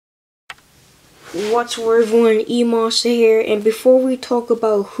What's word everyone, E-Monster here, and before we talk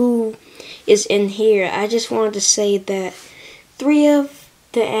about who is in here, I just wanted to say that three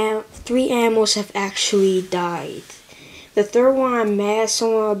animals have actually died. The third one I'm mad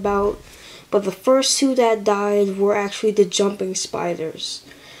somewhat about, but the first two that died were actually the jumping spiders.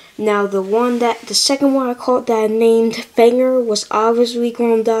 Now the second one I caught that I named Fanger was obviously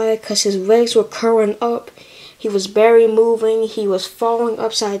going to die because his legs were curling up. He was barely moving, he was falling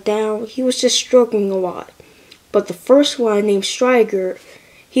upside down, he was just struggling a lot. But the first one named Striker,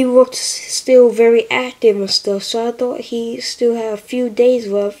 he looked still very active and stuff, so I thought he still had a few days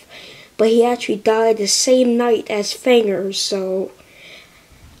left, but he actually died the same night as Fanger, so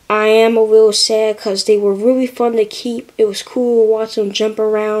I am a little sad because they were really fun to keep. It was cool to watch them jump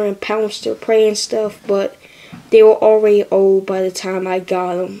around and pounce their prey and stuff, but they were already old by the time I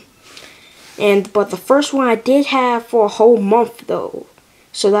got them. But the first one I did have for a whole month though,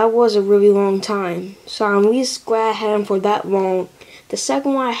 so that was a really long time. So I'm at least glad I had him for that long. The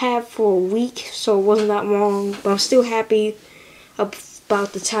second one I had for a week, so it wasn't that long, but I'm still happy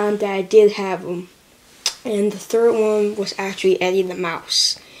about the time that I did have him. And the third one was actually Eddie the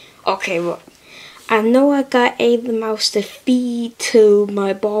Mouse. Okay, look, I know I got Eddie the Mouse to feed to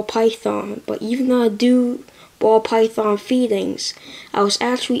my ball python, but even though I do ball python feedings, I was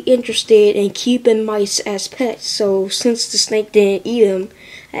actually interested in keeping mice as pets, so since the snake didn't eat them,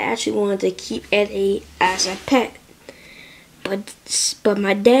 I actually wanted to keep Eddie as a pet. But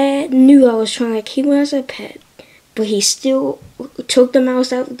my dad knew I was trying to keep him as a pet, but he still took the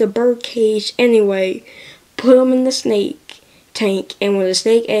mouse out of the bird cage anyway, put him in the snake tank, and when the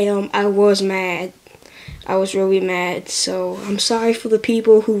snake ate him, I was mad. I was really mad, so I'm sorry for the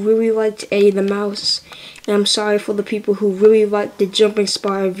people who really liked Eddie the Mouse, and I'm sorry for the people who really liked the jumping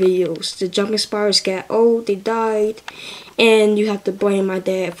spider videos. The jumping spiders got old, they died, and you have to blame my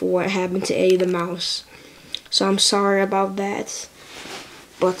dad for what happened to Eddie the Mouse. So I'm sorry about that.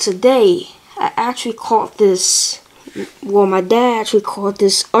 But today, I actually caught this, well, my dad actually caught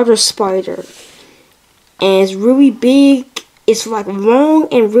this other spider, and it's really big. It's like long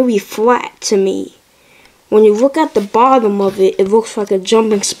and really flat to me. When you look at the bottom of it, it looks like a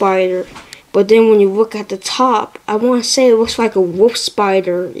jumping spider. But then when you look at the top, I want to say it looks like a wolf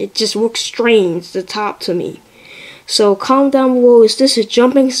spider. It just looks strange, the top to me. So comment down below, is this a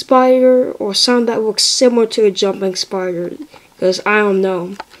jumping spider or something that looks similar to a jumping spider? Because I don't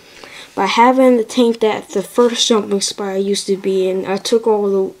know. By having the tank that the first jumping spider used to be in, I took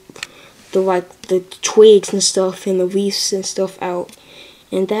all the twigs and stuff and the leaves and stuff out.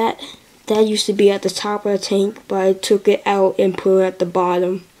 And that used to be at the top of the tank, but I took it out and put it at the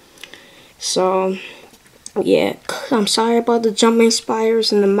bottom. So, yeah, I'm sorry about the jumping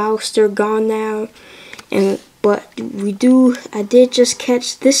spiders and the mouse, they're gone now. But I did just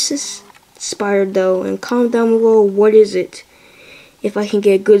catch this spider though, and comment down below what is it, if I can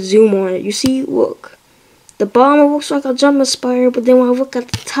get a good zoom on it. You see, look, the bottom looks like a jumping spider, but then when I look at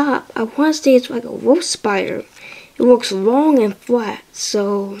the top, I want to say it's like a wolf spider. It looks long and flat,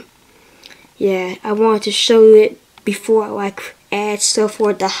 so yeah, I wanted to show you it before I add stuff for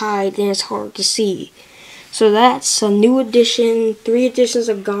it to hide and it's hard to see. So that's a new addition. 3 additions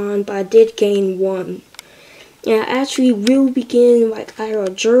are gone, but I did gain 1. And I actually will be getting like either a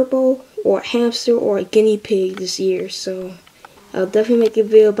gerbil or a hamster or a guinea pig this year, so I'll definitely make a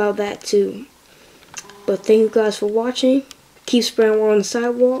video about that too. But thank you guys for watching. Keep spreading word on the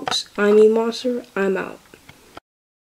sidewalks. I'm E-Monster. I'm out.